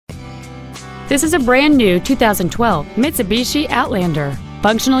This is a brand new 2012 Mitsubishi Outlander,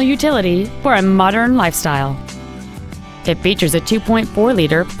 functional utility for a modern lifestyle. It features a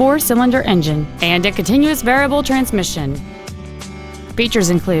 2.4-liter four-cylinder engine and a continuous variable transmission. Features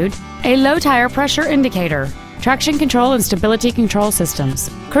include a low tire pressure indicator, traction control and stability control systems,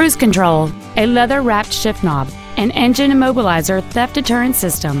 cruise control, a leather-wrapped shift knob, an engine immobilizer theft deterrent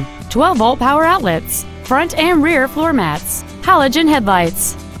system, 12-volt power outlets, front and rear floor mats, halogen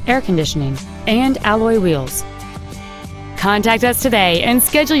headlights, air conditioning, and alloy wheels. Contact us today and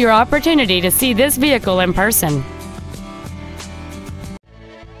schedule your opportunity to see this vehicle in person.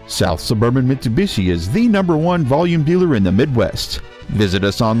 South Suburban Mitsubishi is the #1 volume dealer in the Midwest. Visit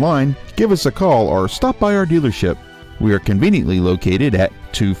us online, give us a call, or stop by our dealership. We are conveniently located at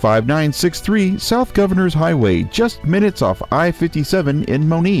 25963 South Governors Highway, just minutes off I-57 in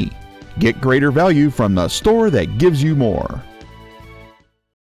Monee. Get greater value from the store that gives you more.